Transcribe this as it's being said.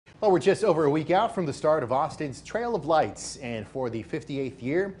Well, we're just over a week out from the start of Austin's Trail of Lights, and for the 58th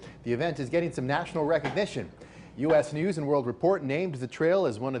year, the event is getting some national recognition. U.S. News and World Report named the trail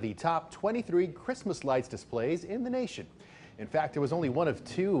as one of the top 23 Christmas lights displays in the nation. In fact, there was only one of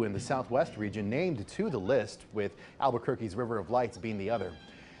two in the Southwest region named to the list, with Albuquerque's River of Lights being the other.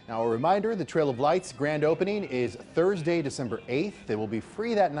 Now, a reminder, the Trail of Lights grand opening is Thursday, December 8th. It will be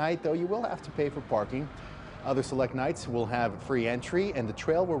free that night, though you will have to pay for parking. Other select nights will have free entry, and the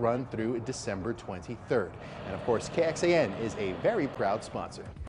trail will run through December 23rd. And of course, KXAN is a very proud sponsor.